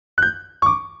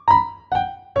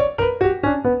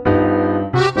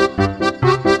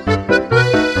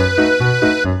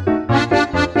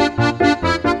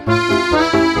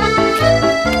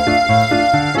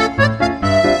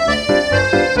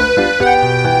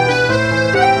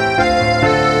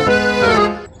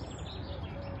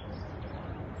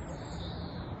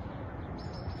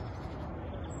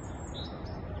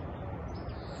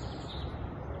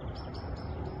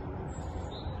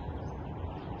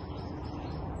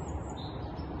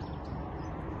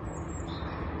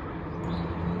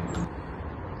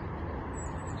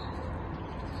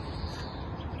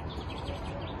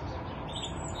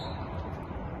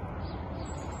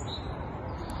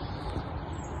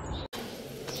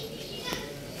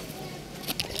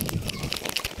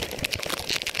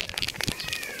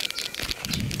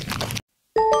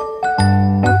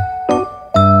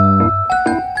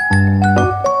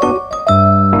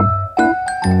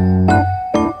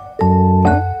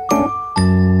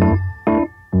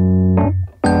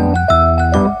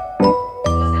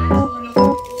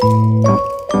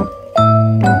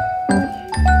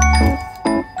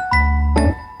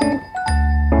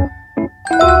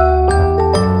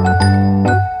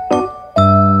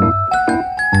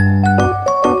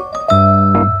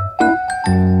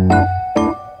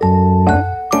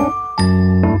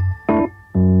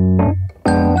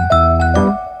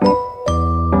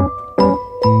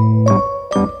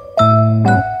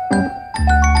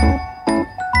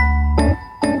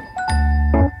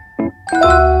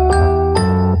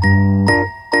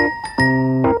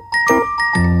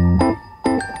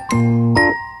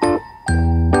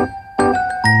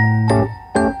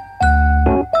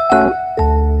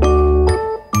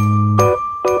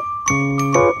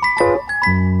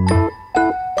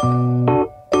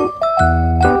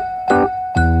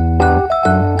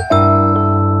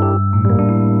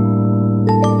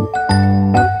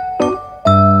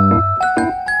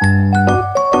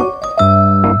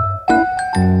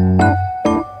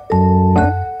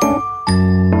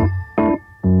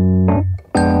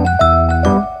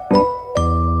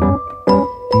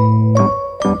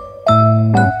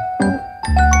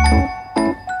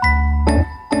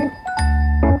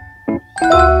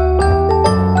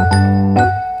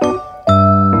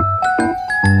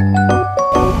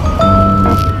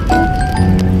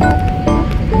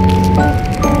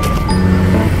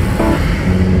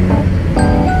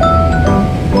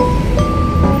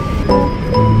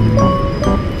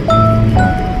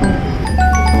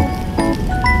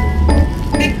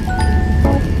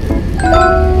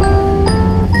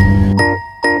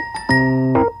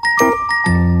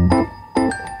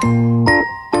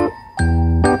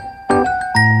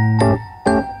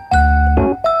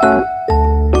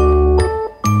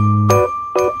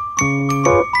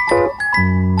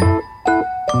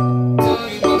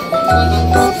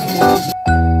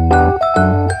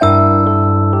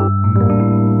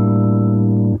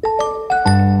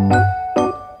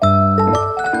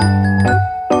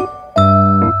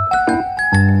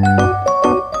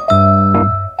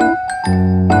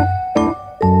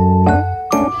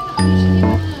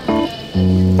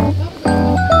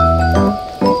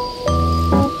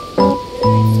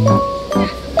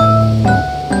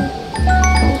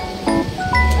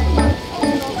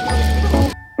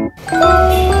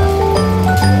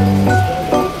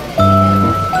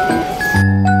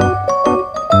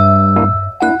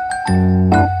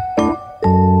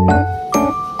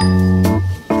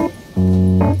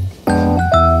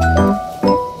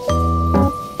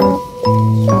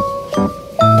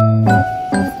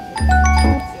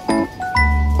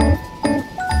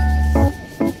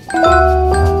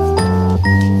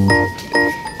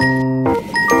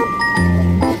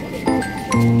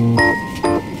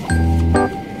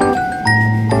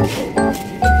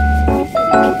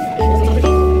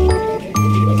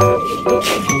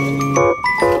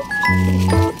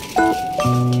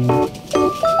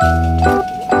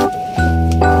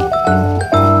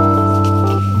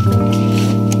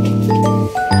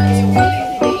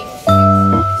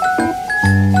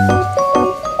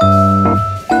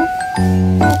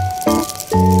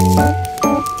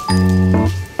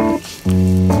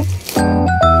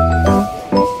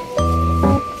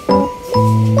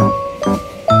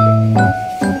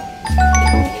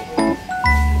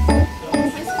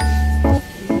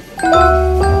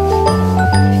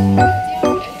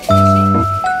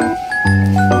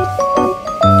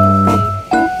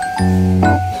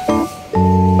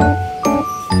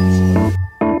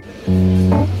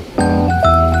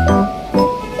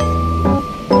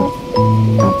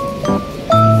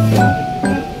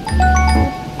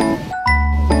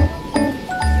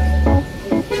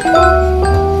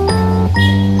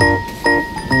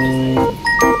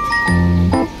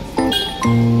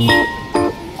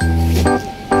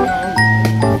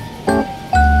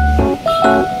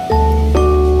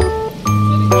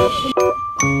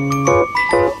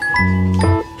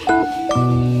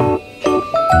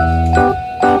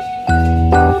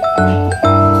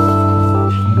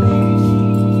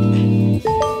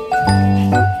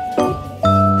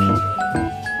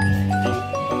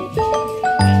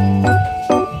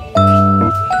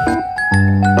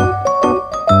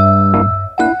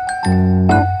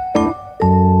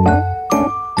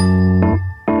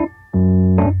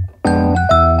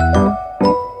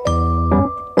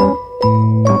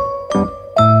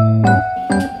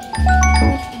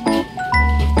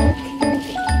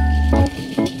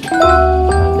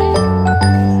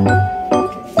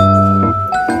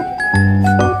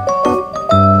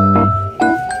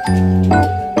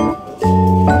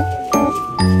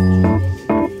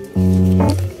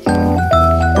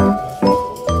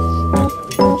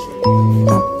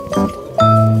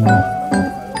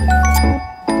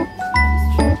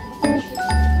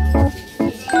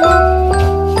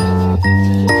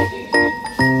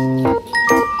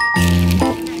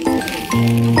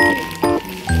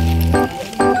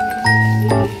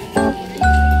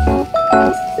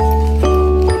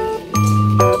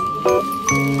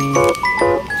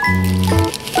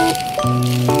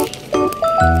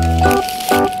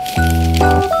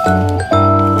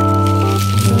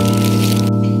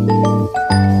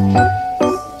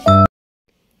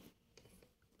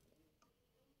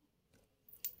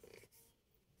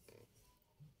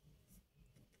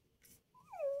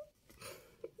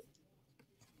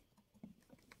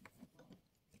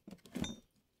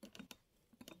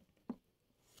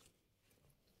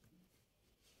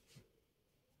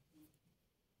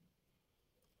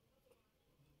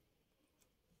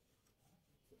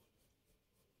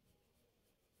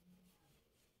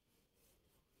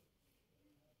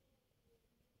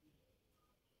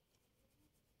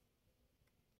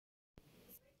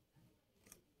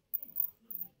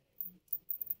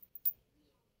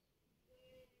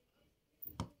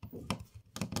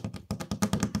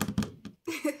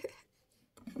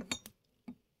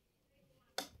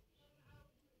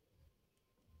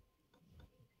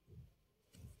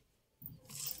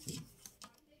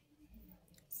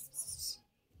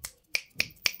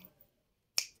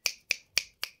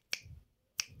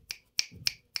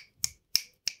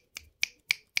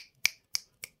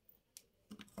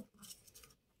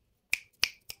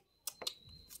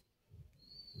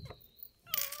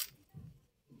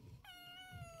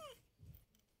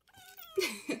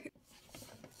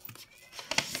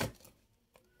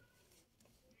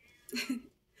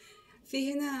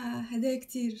في هنا هدايا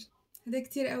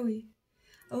كتير قوي.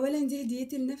 اولا دي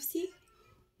هديتي لنفسي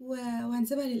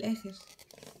وهنسيبها للاخر.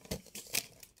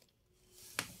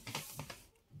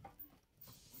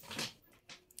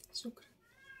 شكرا.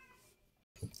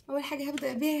 اول حاجه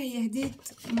هبدا بيها هي هديه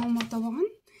ماما. طبعا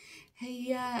هي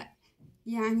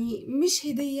يعني مش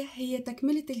هديه، هي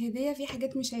تكمله الهديه. في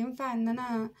حاجات مش هينفع ان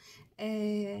انا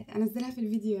انزلها في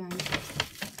الفيديو. يعني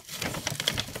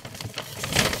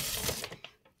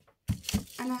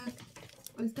انا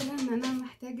قلت لها ان انا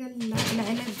محتاجه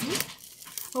العلب دي.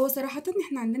 هو صراحه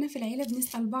احنا عندنا في العيله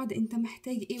بنسال بعض انت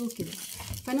محتاج ايه وكده،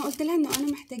 فانا قلت لها انه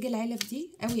انا محتاجه العلب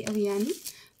دي قوي قوي يعني.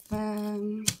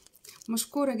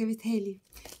 مشكوره جابتها لي،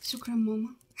 شكرا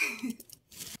ماما.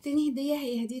 تاني هديه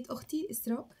هي هديه اختي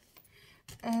اسراء.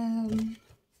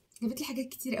 جابت لي حاجات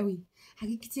كتير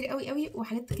قوي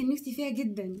وحاجات كان نفسي فيها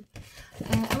جدا.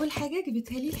 اول حاجه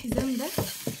جابتها لي الحزام ده.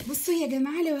 بصوا يا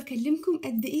جماعه لو اكلمكم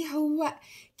قد ايه هو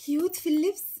كيوت في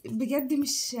اللبس بجد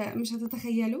مش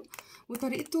هتتخيلوا،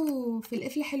 وطريقته في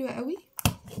القفل حلوه قوي.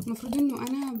 المفروض انه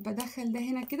انا بدخل ده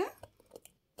هنا كده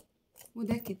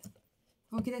وده كده،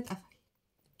 هو كده اتقفل.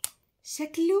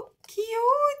 شكله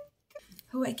كيوت.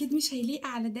 هو اكيد مش هيليق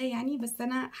على ده يعني، بس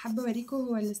انا حابه اوريكم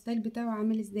هو الستايل بتاعه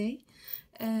عامل ازاي.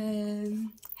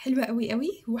 حلوة قوي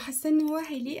قوي، وحاسه ان هو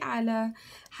هيليق على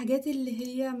حاجات اللي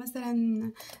هي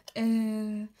مثلا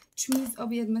شميز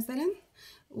ابيض مثلا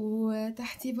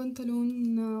وتحتيه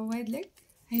بنطلون وايد ليج،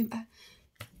 هيبقى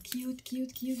كيوت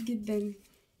كيوت كيوت جدا.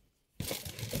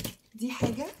 دي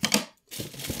حاجه.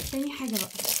 تاني حاجه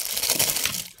بقى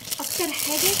اكتر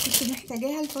حاجه كنت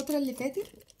محتاجاها الفتره اللي فاتت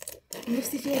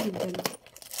ونفسي فيها جدا،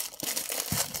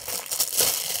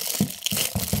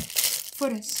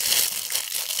 فرش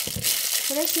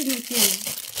المكياج.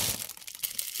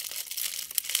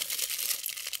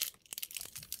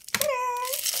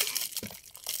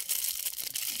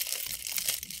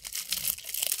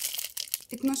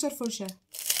 12 فرشة.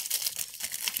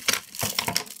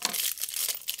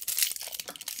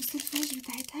 بصوا الفرش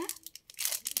بتاعتها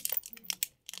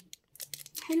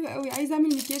حلوة قوي. عايزة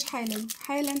اعمل مكياج حالا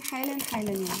حالا حالا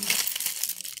حالا يعني.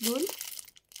 دول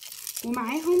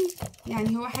ومعاهم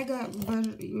يعني هو حاجة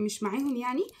مش معاهم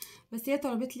يعني، بس هي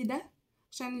طلبت لي ده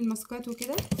عشان الماسكات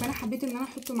وكده، فانا حبيت ان انا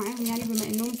احطه معاهم يعني بما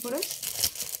انهم فرش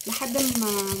لحد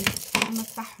ما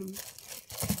افتحهم.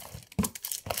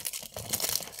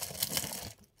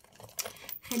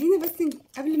 خلينا بس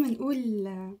قبل ما نقول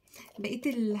بقية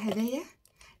الهدايا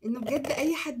انه بجد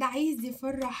اي حد عايز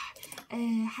يفرح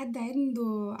حد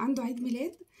عنده عيد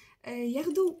ميلاد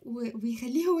ياخده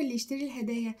ويخليه هو اللي يشتري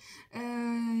الهدايا،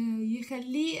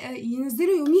 يخليه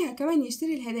ينزله يوميها كمان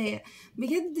يشتري الهدايا.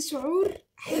 بجد شعور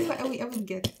حلو قوي قوي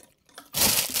بجد.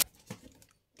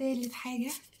 تالت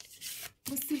حاجة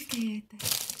بصوا الكياتة.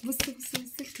 بصوا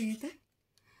الكياتة.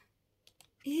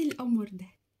 ايه القمر ده؟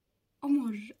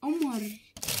 قمر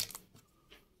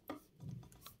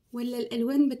ولا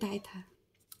الالوان بتاعتها.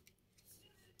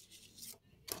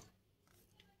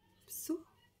 بصوا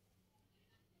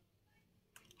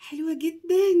حلوة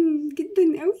جدا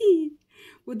جدا قوي،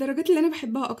 والدرجات اللي انا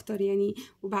بحبها اكتر يعني.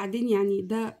 وبعدين يعني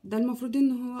ده المفروض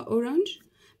ان هو اورنج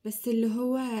بس اللي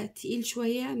هو تقيل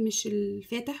شوية مش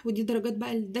الفاتح، ودي درجات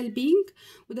بقى ده البينك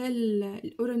وده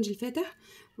الاورنج الفاتح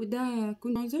وده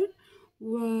كونسر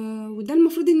وده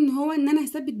المفروض ان هو ان انا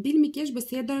هثبت بيه المكياج،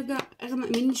 بس هي درجة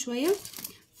اغمق مني شوية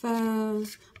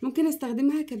فممكن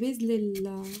استخدمها كبيز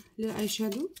للاي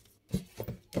شادو.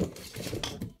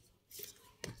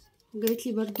 وجابت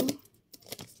لي برضو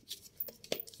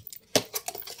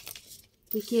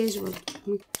مكياج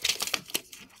برضو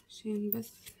عشان بس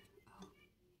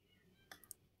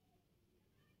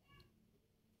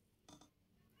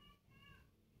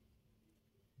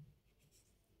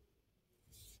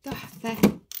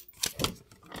تحفة.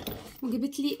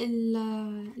 وجابت لي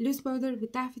اللوز باودر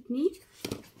بتاع فتمي.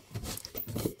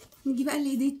 نيجي بقى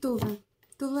لهدية توفا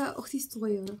اختي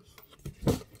الصغيرة.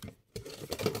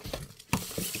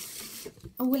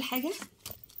 اول حاجة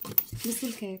بصوا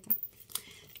الكياتة.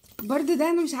 برضو ده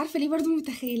انا مش عارفه ليه برضو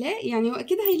متخيلاه، يعني هو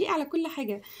اكيد هيليق على كل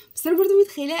حاجه، بس انا برضو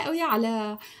متخيلاه قوي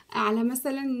على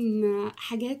مثلا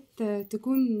حاجات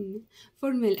تكون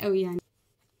فورمال قوي يعني.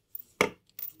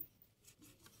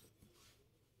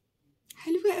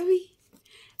 حلو قوي،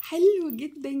 حلو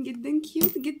جدا جدا،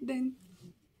 كيوت جدا.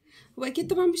 واكيد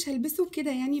طبعا مش هلبسه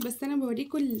كده يعني، بس انا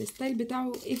بوريكم الستايل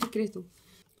بتاعه ايه فكرته.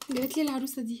 جابت لي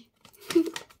العروسه دي.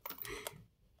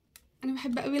 انا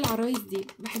بحب قوي العرايس دي،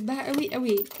 بحبها قوي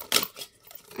قوي،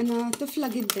 انا طفله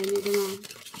جدا يا جماعه.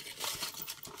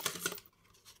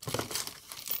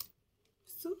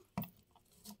 بصوا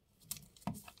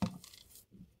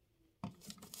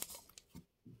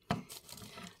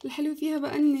الحلو فيها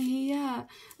بقى ان هي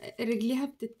رجليها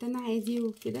بتتنى عادي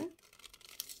وكده،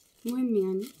 مهم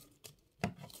يعني.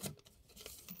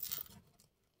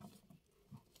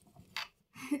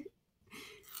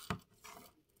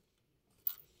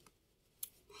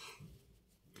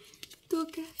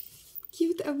 توكا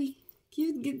كيوت قوي،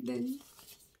 كيوت جدا،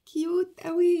 كيوت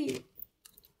قوي.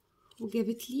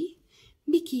 وجابت لي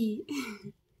ميكي.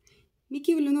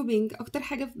 ميكي ولونه بينك، اكتر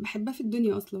حاجه بحبها في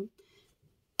الدنيا اصلا.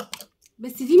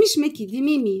 بس دي مش ميكي، دي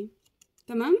ميمي،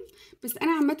 تمام. بس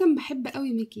انا عامه بحب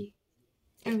قوي ميكي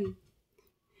قوي.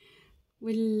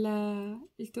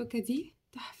 والتوكه دي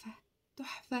تحفه،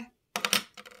 تحفه.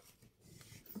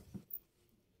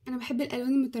 انا بحب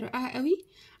الالوان المترقعه قوي،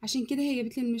 عشان كده هي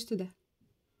جابت لي المشط ده،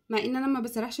 مع ان انا ما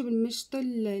بسرحش بالمشط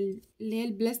اللي هي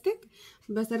البلاستيك،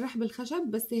 بسرح بالخشب،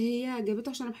 بس هي جابته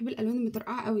عشان انا بحب الالوان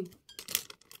المترقعه قوي.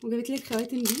 وجابت لي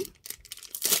الخواتم دي،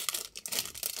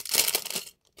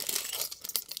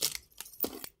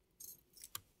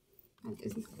 بعد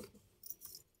اذنك.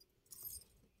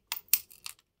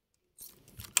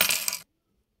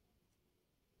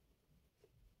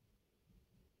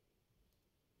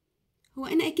 هو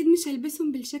انا اكيد مش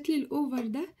هلبسهم بالشكل الاوفر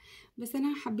ده، بس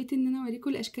انا حبيت ان انا اوريكم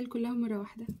الاشكال كلها مره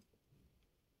واحده.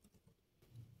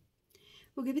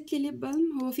 وجابت لي ليب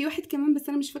بالم، هو في واحد كمان بس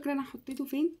انا مش فاكره انا حطيته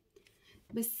فين.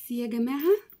 بس يا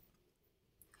جماعه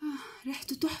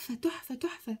ريحته تحفه تحفه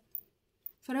تحفه،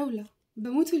 فراوله،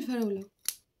 بموت في الفراوله.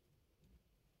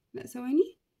 لا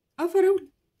ثواني، فراوله.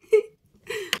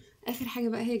 اخر حاجه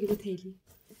بقى هي جابتها لي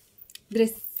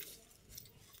دريس.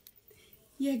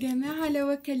 يا جماعه لو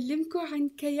اكلمكم عن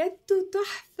كيادته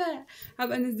تحفه،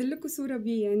 هبقى انزل لكم صوره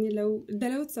بيه يعني، لو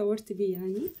اتصورت بيه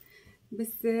يعني،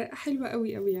 بس حلوه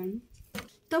قوي قوي يعني.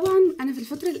 طبعا انا في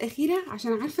الفتره الاخيره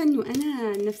عشان عارفه انه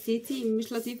انا نفسيتي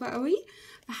مش لطيفه قوي،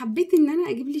 فحبيت ان انا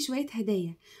اجيب لي شويه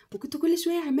هدايا، وكنت كل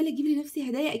شويه عماله اجيب لنفسي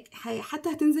هدايا، حتى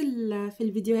هتنزل في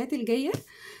الفيديوهات الجايه.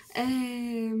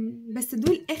 بس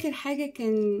دول اخر حاجه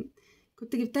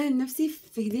كنت جبتها لنفسي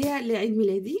في هديه لعيد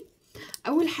ميلادي.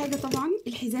 اول حاجه طبعا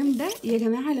الحزام ده يا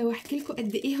جماعه، لو احكي لكم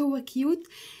قد ايه هو كيوت،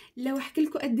 لو احكي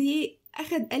لكم قد ايه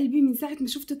اخد قلبي من ساعه ما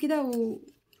شفته كده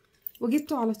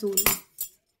وجبته على طول.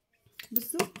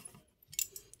 بصوا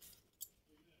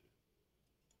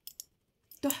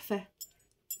تحفه،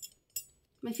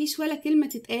 مفيش ولا كلمه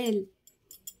تتقال.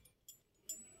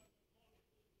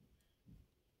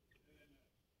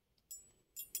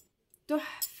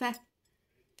 تحفه.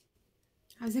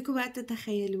 عاوزاكم بقى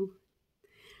تتخيلوا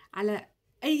على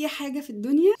اي حاجه في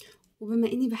الدنيا.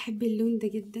 وبما اني بحب اللون ده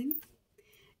جدا،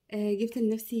 جبت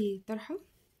لنفسي طرحه.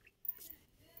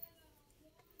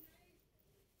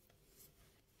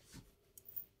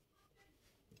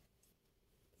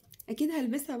 اكيد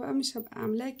هلبسها بقى، مش هبقى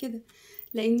عاملاها كده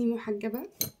لاني محجبه.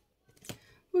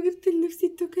 وجبت لنفسي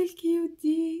التوكه الكيوت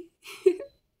دي.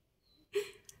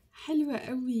 حلوه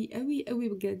قوي قوي قوي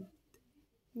بجد،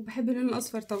 وبحب اللون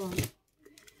الاصفر طبعا.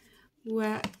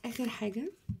 واخر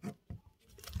حاجه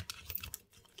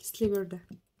السليبر ده،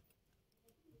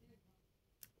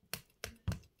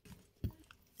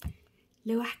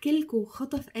 لو احكي لكم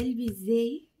خطف قلبي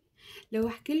ازاي، لو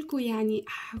احكي لكم يعني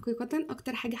حقيقه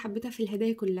اكتر حاجه حبيتها في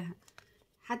الهدايا كلها،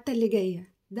 حتى اللي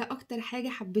جايه ده اكتر حاجه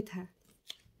حبيتها.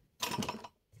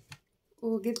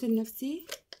 وجبت لنفسي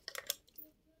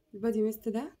البادي ميست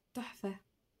ده تحفه.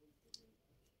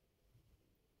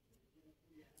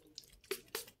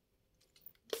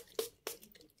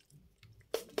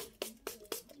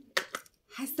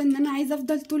 حاسه ان انا عايزه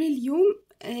افضل طول اليوم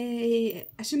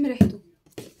اشم ريحته.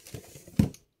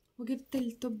 وجبت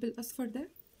التوب الاصفر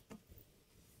ده،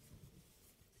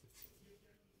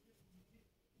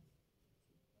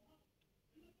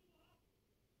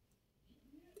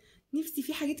 نفسي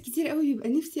في حاجات كتير قوي بيبقى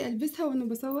نفسي البسها وانا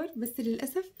بصور، بس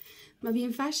للاسف ما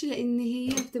بينفعش لان هي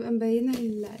بتبقى مبينه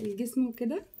الجسم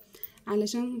وكده،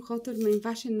 علشان خاطر ما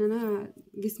ينفعش ان انا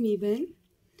جسمي يبان.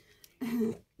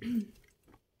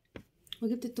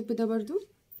 وجبت التوب ده برضو،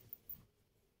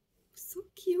 سو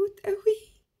كيوت قوي.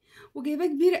 وجايباه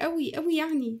كبير قوي قوي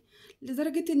يعني،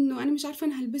 لدرجة انه انا مش عارفة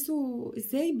انا هلبسه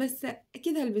ازاي، بس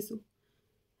اكيد هلبسه.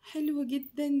 حلو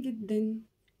جدا جدا.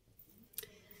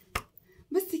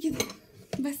 بس كده،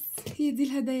 بس هي دي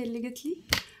الهدايا اللي جاتلي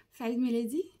في عيد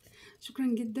ميلادي. شكرا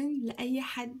جدا لاي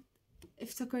حد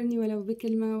افتكرني ولو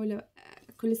بكلمة، ولو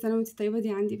كل سنة وانت طيبة دي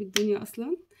عندي بالدنيا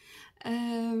اصلا.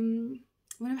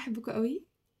 وانا بحبكم قوي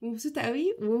ومبسوطة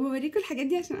قوي، وبوريكم الحاجات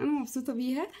دي عشان انا مبسوطة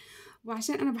بيها،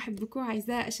 وعشان انا بحبكم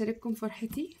وعايزة اشارككم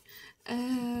فرحتي.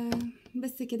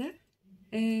 بس كده.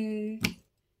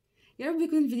 يا رب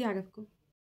يكون الفيديو عجبكم.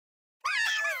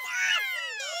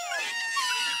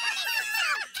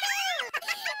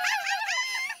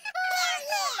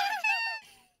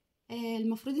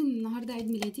 المفروض ان النهارده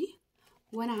عيد ميلادي،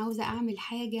 وانا عاوزه اعمل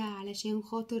حاجه علشان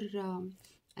خاطر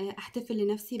احتفل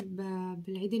لنفسي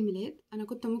بالعيد الميلاد. انا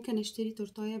كنت ممكن اشتري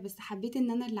تورتايه، بس حبيت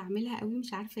ان انا اللي اعملها قوي،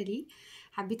 مش عارفه ليه.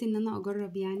 حبيت ان انا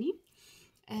اجرب يعني.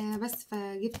 بس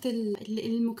فجبت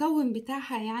المكون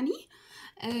بتاعها يعني.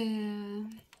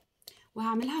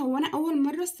 وهعملها. هو انا اول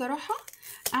مره الصراحه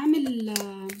اعمل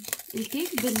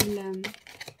الكيك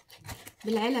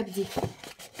بالعلب دي،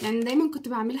 يعني دايما كنت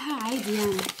بعملها عادي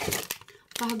يعني.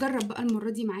 فهجرب بقى المره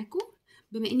دي معاكم،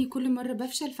 بما اني كل مره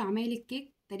بفشل في عمايل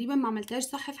الكيك. تقريبا ما عملتهاش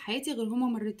صح في حياتي غير هما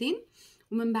مرتين،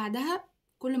 ومن بعدها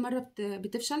كل مره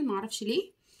بتفشل، معرفش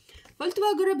ليه. فقلت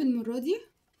بقى اجرب المره دي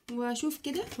واشوف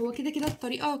كده. هو كده كده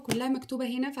الطريقه كلها مكتوبه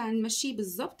هنا، فهنمشي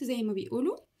بالظبط زي ما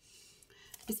بيقولوا.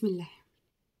 بسم الله.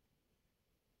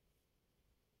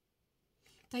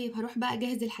 طيب هروح بقى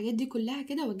اجهز الحاجات دي كلها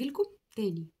كده واجيلكم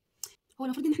تاني. هو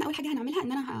المفروض ان احنا اول حاجه هنعملها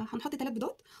ان انا هنحط 3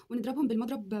 بيضات ونضربهم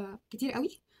بالمضرب كتير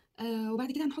قوي.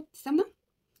 وبعد كده هنحط السمنه،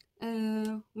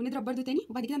 ونضرب برده تاني.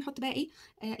 وبعد كده نحط بقى ايه،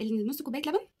 النص كوبايه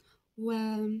لبن، و...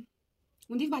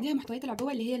 ونضيف بعديها محتويات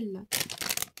العبوه اللي هي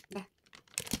ده.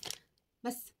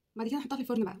 بس بعد كده نحطها في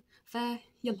الفرن بقى.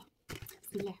 فيلا،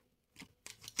 بسم الله.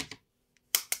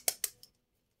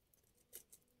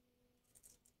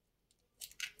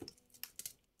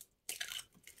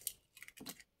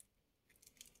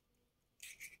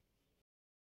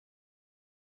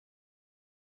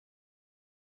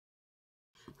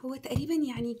 هو تقريبا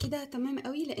يعني كده تمام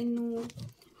قوي، لانه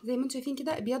زي ما انتم شايفين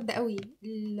كده ابيض قوي.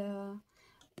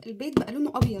 البيض بقى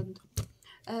لونه ابيض.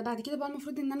 بعد كده بقى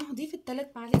المفروض ان انا هضيف ال3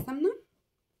 معالق سمنه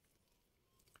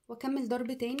واكمل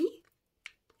ضرب تاني.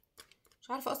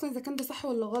 مش عارفه اصلا اذا كان ده صح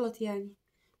ولا غلط يعني،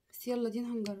 بس يلا دينا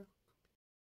هنجرب.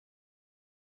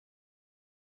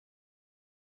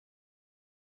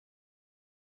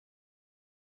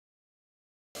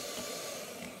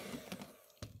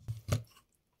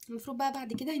 المفروض بقى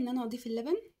بعد كده ان انا اضيف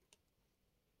اللبن.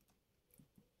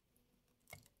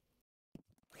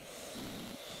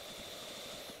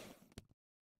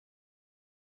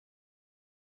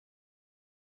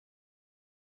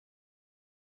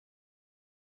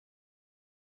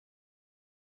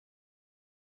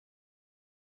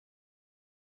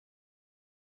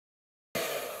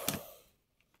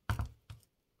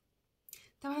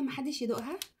 طبعا محدش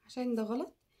يدوقها عشان ده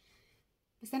غلط،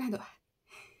 بس انا هدوقها.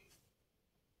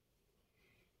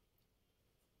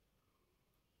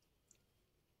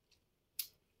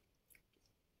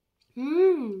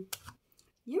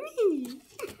 يمي.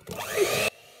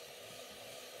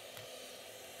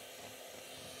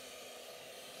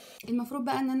 المفروض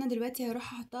بقى ان انا دلوقتي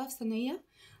هروح احطها في صينيه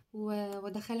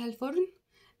وادخلها الفرن،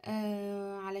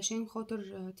 علشان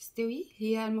خاطر تستوي.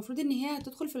 هي المفروض ان هي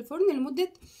هتدخل في الفرن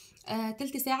لمده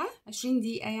تلت ساعه، 20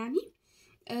 دقيقه يعني.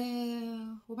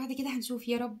 وبعد كده هنشوف.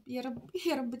 يا رب يا رب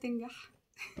يا رب تنجح.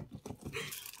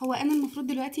 هو انا المفروض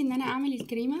دلوقتي ان انا اعمل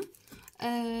الكريمه.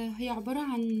 هي عباره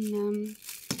عن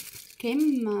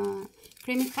كريمه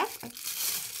خفق،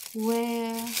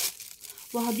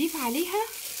 وهضيف عليها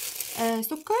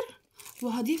سكر،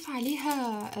 وهضيف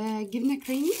عليها جبنه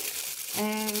كريمي.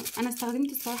 انا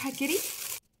استخدمت الصراحه كيري.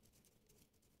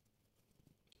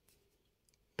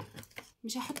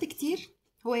 مش هحط كتير.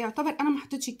 هو يعتبر انا ما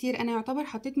حطيتش كتير، انا يعتبر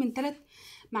حطيت من 3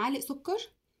 معالق سكر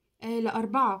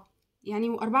ل4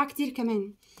 يعني، و4 كتير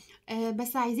كمان.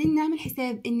 بس عايزين نعمل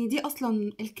حساب ان دي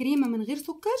اصلا الكريمه من غير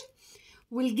سكر،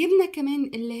 والجبنه كمان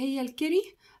اللي هي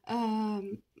الكيري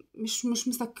مش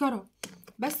مسكره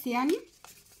بس يعني.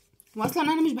 واصلا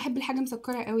انا مش بحب الحاجه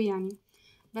مسكره قوي يعني.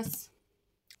 بس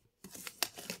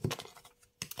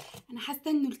انا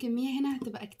حاسه انه الكميه هنا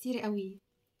هتبقى كتير قوي.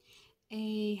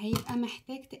 هيبقى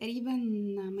محتاج تقريبا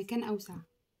مكان اوسع.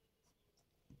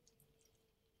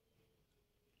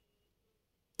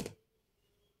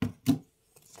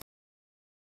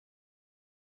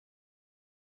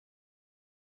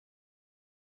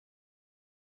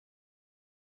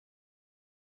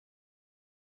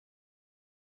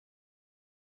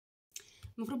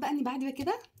 المفروض بقى اني بعد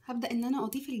كده هبدأ ان انا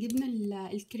اضيف الجبنة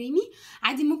الكريمي.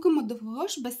 عادي ممكن ما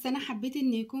تضيفوهاش، بس انا حبيت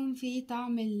ان يكون في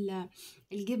طعم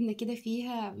الجبنة كده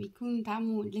فيها، بيكون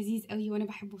طعمه لذيذ قوي وانا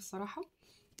بحبه الصراحة.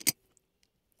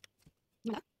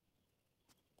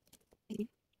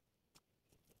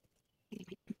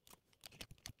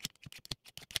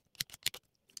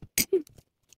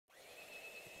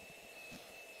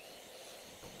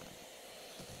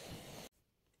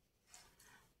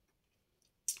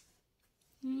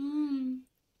 مم.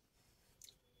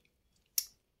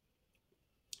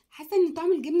 حاسة ان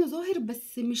طعم الجبنة ظاهر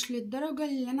بس مش للدرجة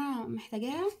اللي انا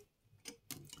محتاجاها،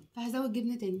 فهزود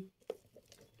جبنة تاني.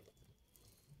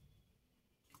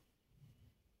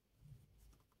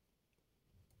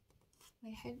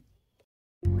 واحد.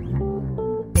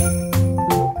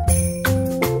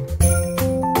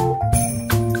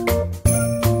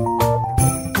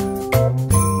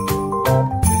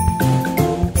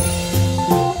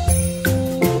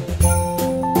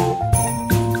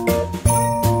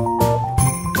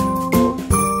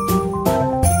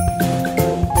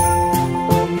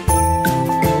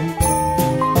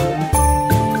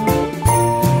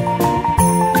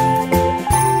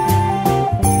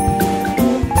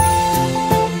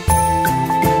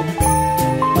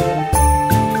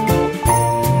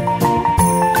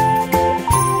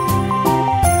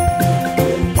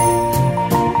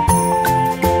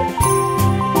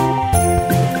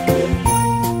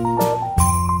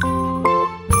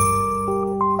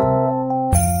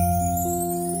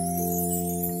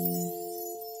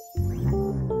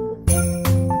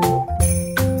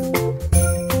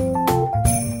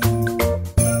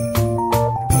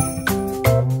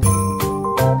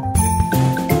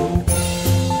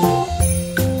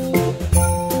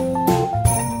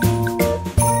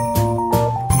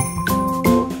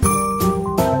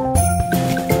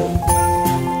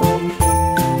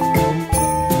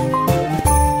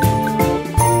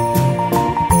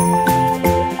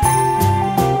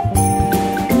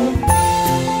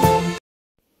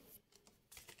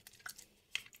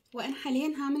 وانا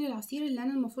حاليا هعمل العصير اللي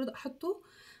انا المفروض احطه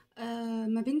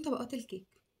ما بين طبقات الكيك.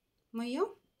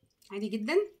 ميه عادي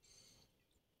جدا،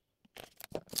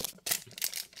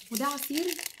 وده عصير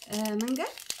مانجا.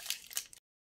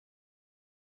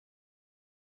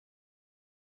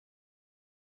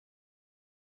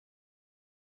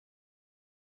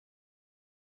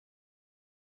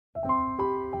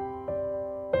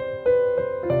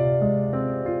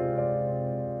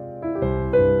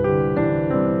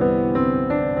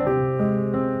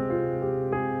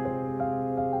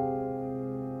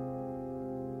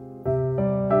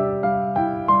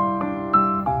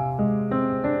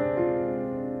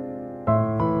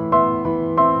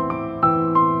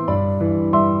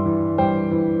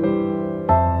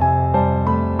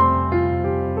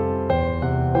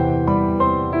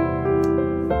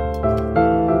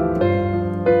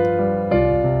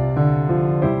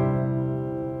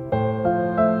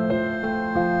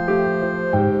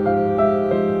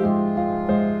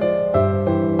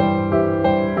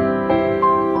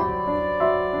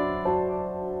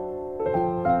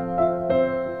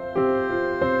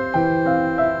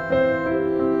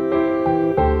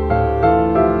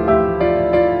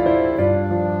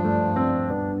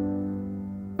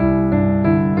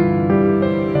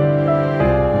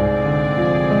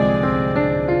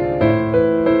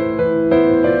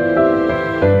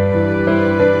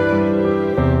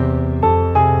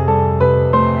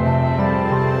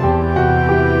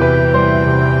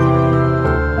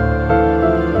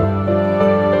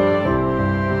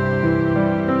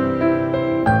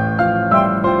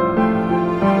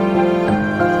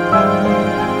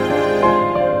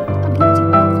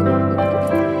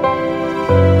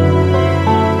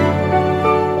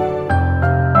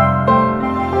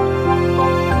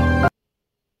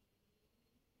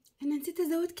 انا نسيت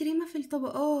ازود كريمة في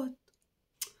الطبقات.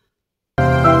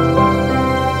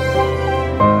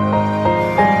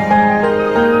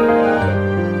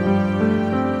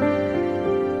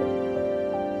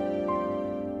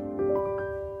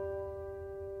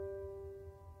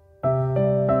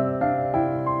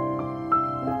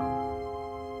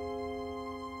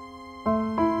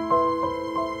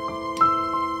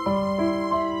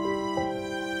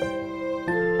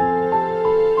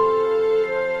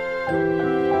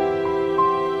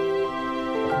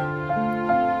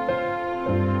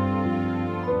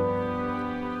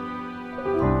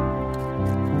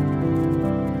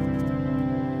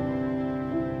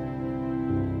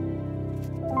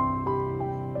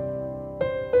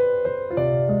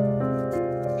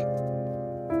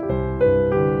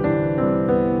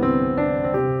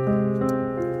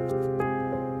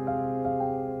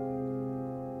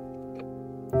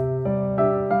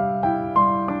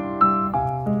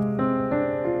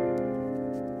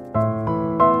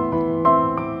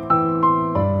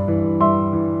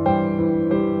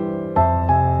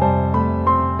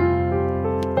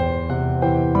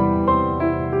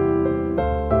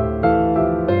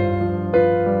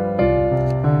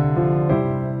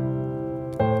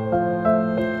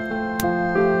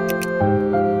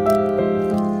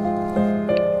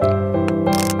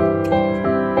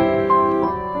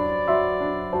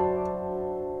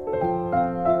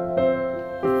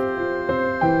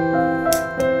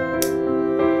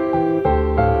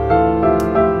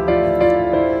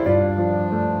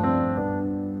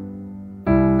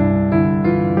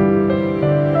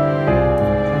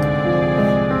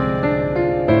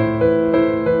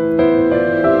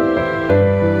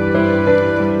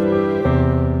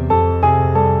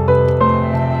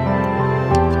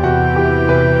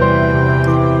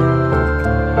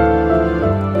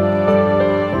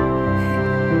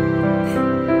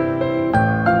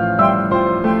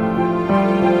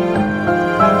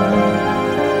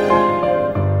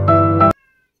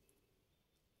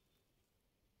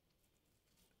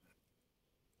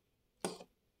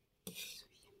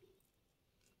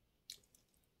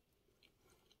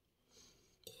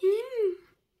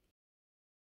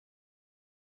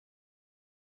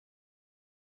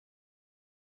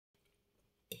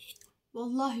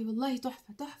 والله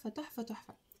تحفه تحفه تحفه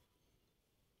تحفه.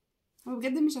 هو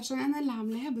بجد مش عشان انا اللي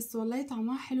عاملاها، بس والله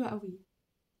طعمها حلو قوي.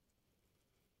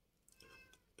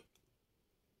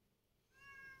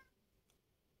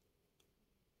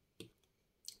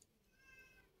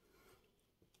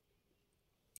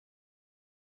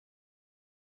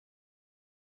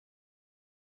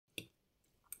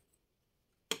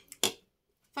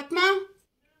 فاطمه،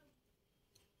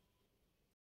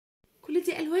 كل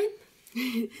دي الوان.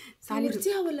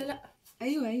 صورتيها ولا لا؟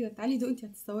 ايوه تعالي دوق، انت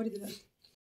هتتصوري دلوقتي.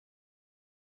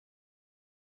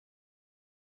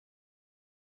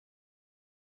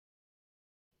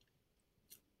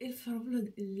 ايه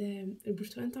الفراوله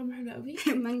البرتقال طعمه حلو قوي.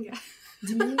 مانجا.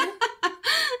 دي مانجا.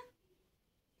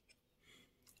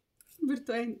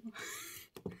 برتقال.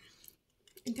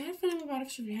 انت عارفه انا ما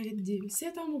بعرفش في الحاجات دي، بس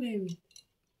هي طعمه جامد.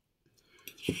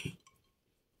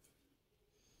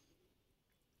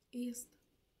 ايه يا اسطى؟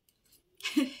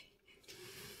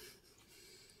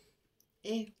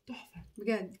 ايه تحفه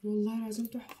بجد والله العظيم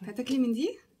تحفه. هتاكلي من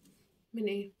دي؟ من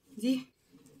ايه دي.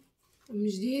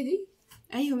 مش دي هي دي؟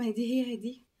 ايوه ما هي دي، هي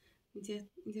دي. انت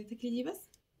هتاكلي دي بس.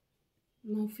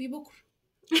 ما هو في بكره.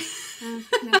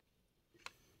 لا.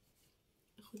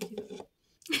 اخد دي بقى.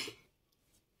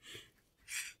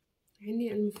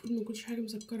 يعني المفروض ما اكلش حاجه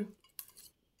مسكره.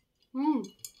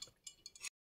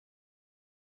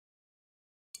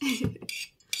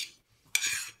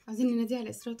 عايزين ننادي على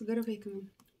اسراء تجرب هي كمان.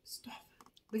 بس تحفه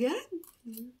بجد.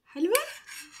 حلوه.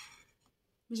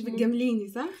 مش بتجامليني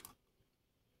صح؟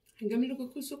 هنجملك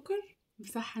اكل سكر.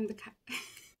 صح عندك حق.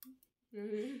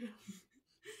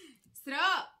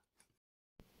 اسراء.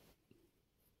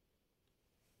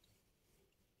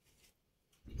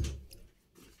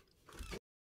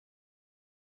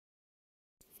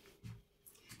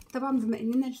 طبعا بما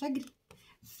اننا الفجر،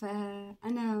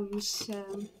 فانا مش زي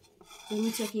ما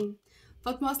انتوا شايفين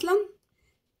فاطمه اصلا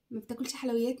ما بتاكلش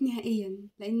حلويات نهائيا،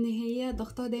 لان هي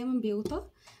ضغطها دايما بيوطى،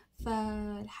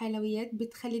 فالحلويات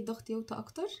بتخلي الضغط يوطى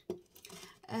اكتر.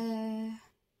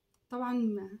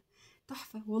 طبعا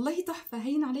تحفه والله تحفه،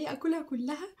 هين عليا اكلها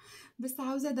كلها، بس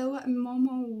عاوزه ادوق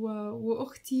ماما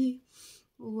واختي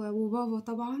وبابا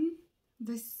طبعا،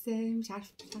 بس مش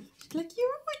عارفه شكلها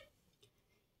كيوت.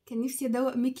 كان نفسي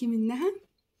ادوق ميكي منها،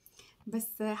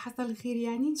 بس حصل خير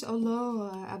يعني، ان شاء الله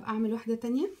ابقى اعمل واحده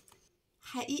تانية.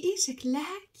 حقيقي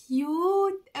شكلها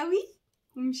كيوت قوي،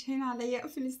 ومش هين عليا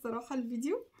اقفل الصراحه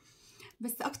الفيديو.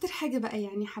 بس اكتر حاجه بقى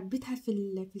يعني حبيتها في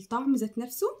الطعم ذات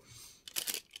نفسه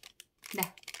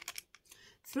ده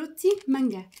فروتي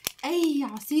مانجا. اي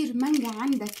عصير مانجا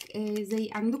عندك زي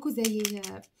عندكم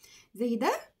زي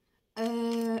ده،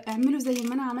 اعملوا زي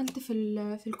ما انا عملت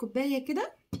في الكوبايه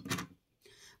كده،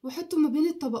 وحطوا ما بين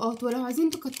الطبقات، ولو عايزين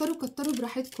كتروا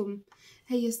براحتكم.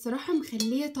 هي الصراحه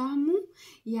مخليه طعمه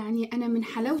يعني، انا من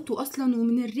حلاوته اصلا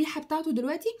ومن الريحه بتاعته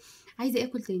دلوقتي عايزه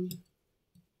اكل تاني.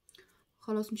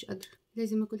 خلاص مش قادره،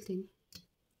 لازم اكل تاني.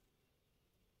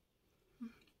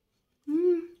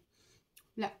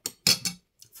 لا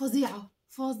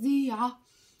فظيعه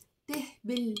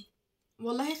تهبل،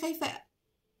 والله خايفه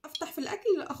افتح في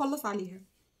الاكل اخلص عليها.